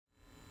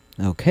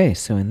Okay,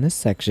 so in this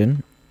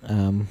section,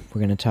 we're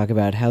going to talk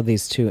about how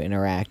these two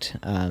interact.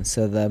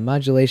 So the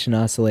modulation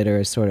oscillator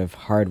is sort of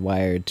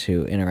hardwired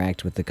to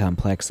interact with the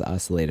complex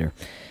oscillator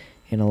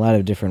in a lot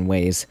of different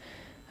ways.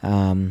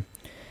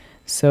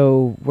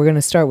 So we're going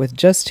to start with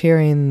just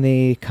hearing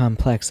the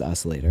complex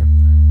oscillator.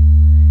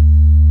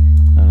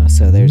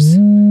 So there's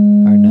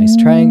our nice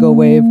triangle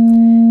wave.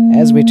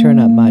 As we turn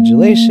up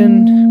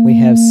modulation, we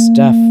have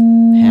stuff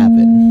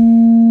happen.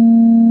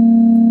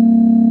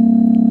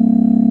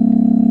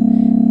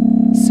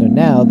 So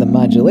now the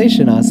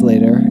modulation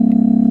oscillator,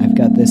 I've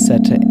got this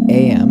set to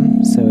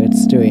AM, so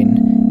it's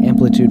doing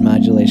amplitude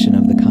modulation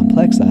of the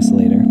complex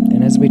oscillator.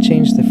 And as we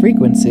change the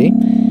frequency, we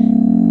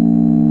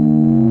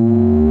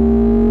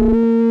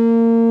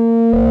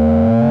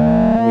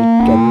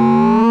get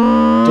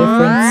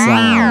different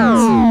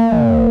sounds.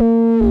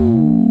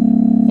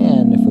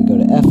 And if we go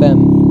to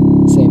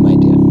FM, same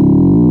idea.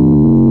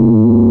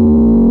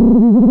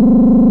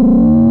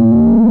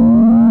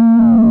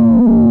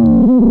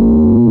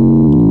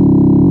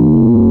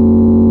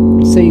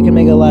 So you can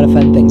make a lot of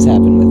fun things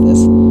happen with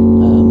this.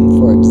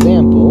 For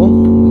example,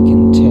 we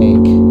can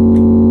take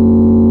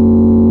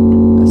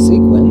a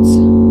sequence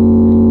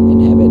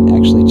and have it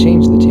actually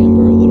change the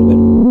timbre a little bit.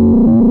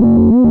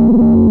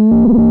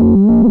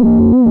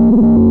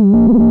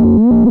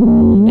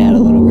 And add a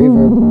little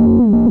reverb.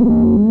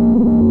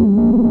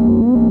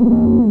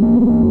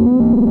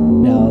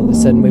 Now all of a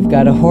sudden we've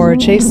got a horror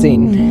chase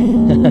scene.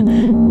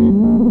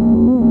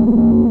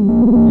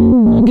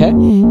 Okay?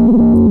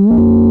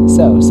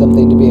 So,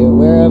 something to be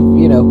aware of,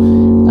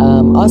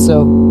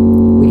 also,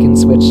 we can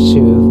switch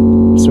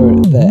to sort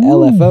of the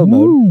LFO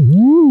mode.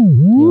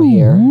 You'll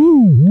hear,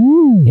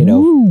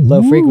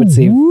 low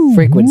frequency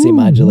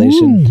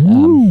modulation.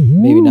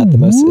 Maybe not the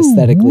most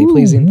aesthetically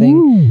pleasing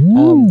thing.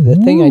 The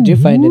thing I do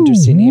find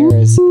interesting here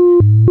is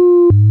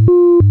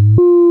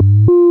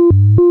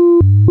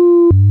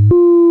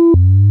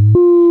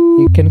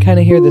you can kind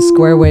of hear the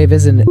square wave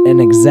isn't an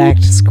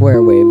exact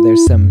square wave.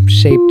 There's some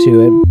shape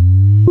to it.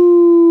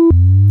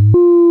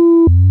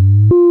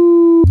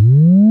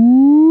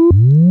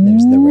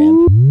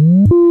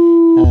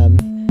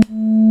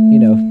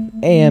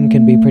 AM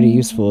can be pretty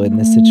useful in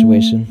this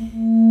situation.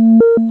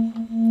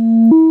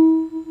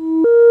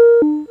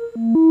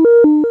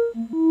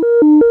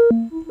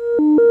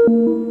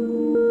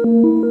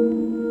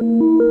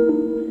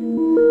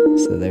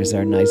 So there's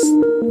our nice,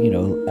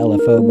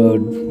 LFO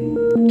mode,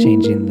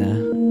 changing the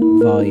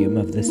volume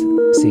of this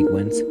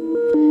sequence.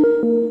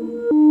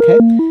 Okay,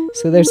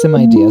 so there's some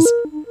ideas.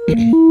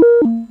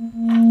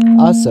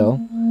 Also,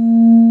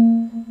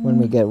 when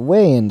we get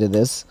way into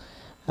this,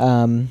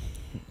 the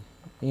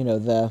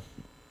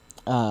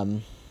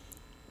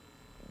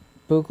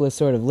Buchla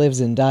sort of lives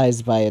and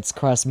dies by its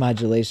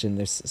cross-modulation.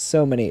 There's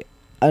so many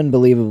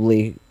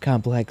unbelievably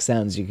complex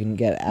sounds you can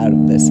get out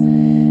of this.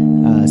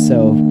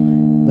 So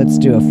let's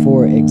do a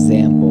for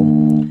example.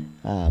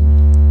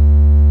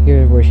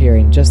 Here we're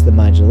hearing just the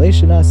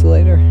modulation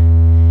oscillator,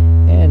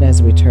 and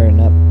as we turn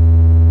up,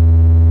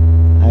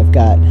 I've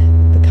got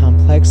the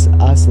complex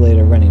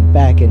oscillator running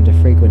back into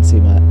frequency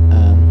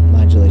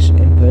modulation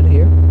input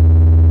here.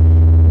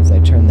 As I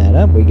turn that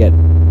up, we get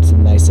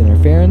some nice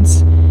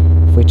interference.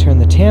 If we turn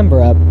the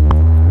timbre up,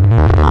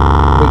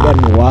 we're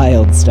getting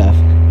wild stuff.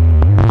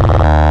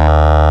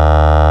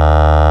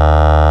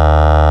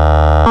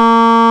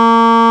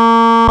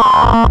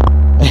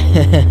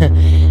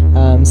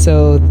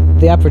 So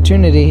the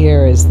opportunity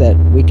here is that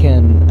we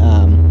can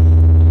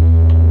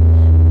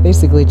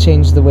basically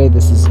change the way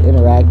this is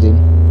interacting.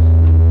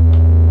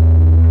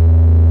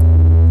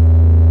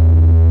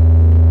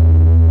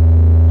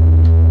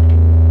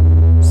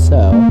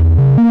 So,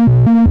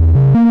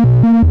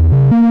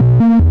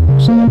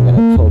 actually I'm going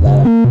to pull that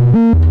up.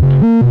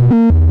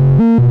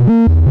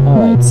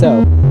 Alright,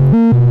 so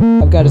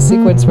I've got a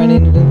sequence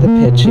running into the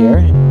pitch here,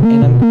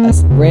 and I'm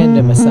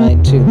random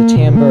assigned to the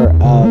timbre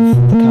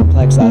of the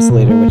complex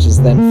oscillator, which is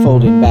then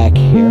folding back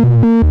here.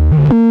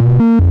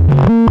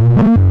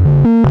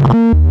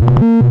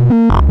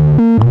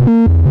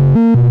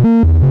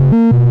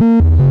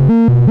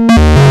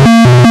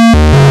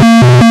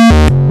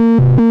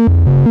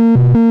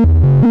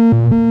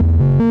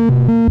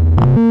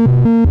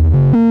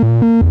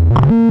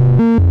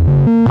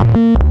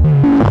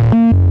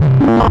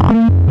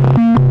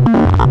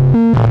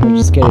 We're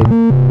just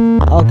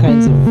getting all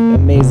kinds of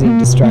amazing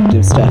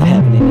destructive stuff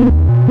happening.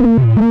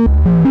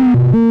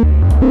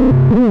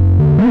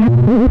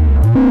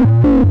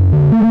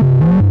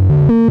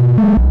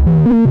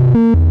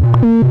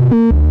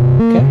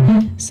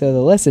 Okay, so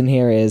the lesson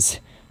here is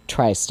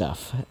try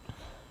stuff.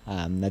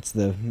 That's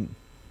the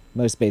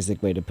most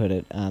basic way to put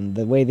it.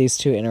 The way these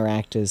two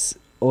interact is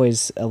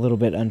always a little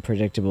bit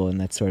unpredictable, and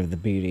that's sort of the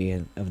beauty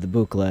of the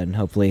Buchla, and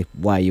hopefully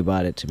why you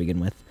bought it to begin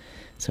with.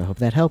 So I hope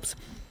that helps.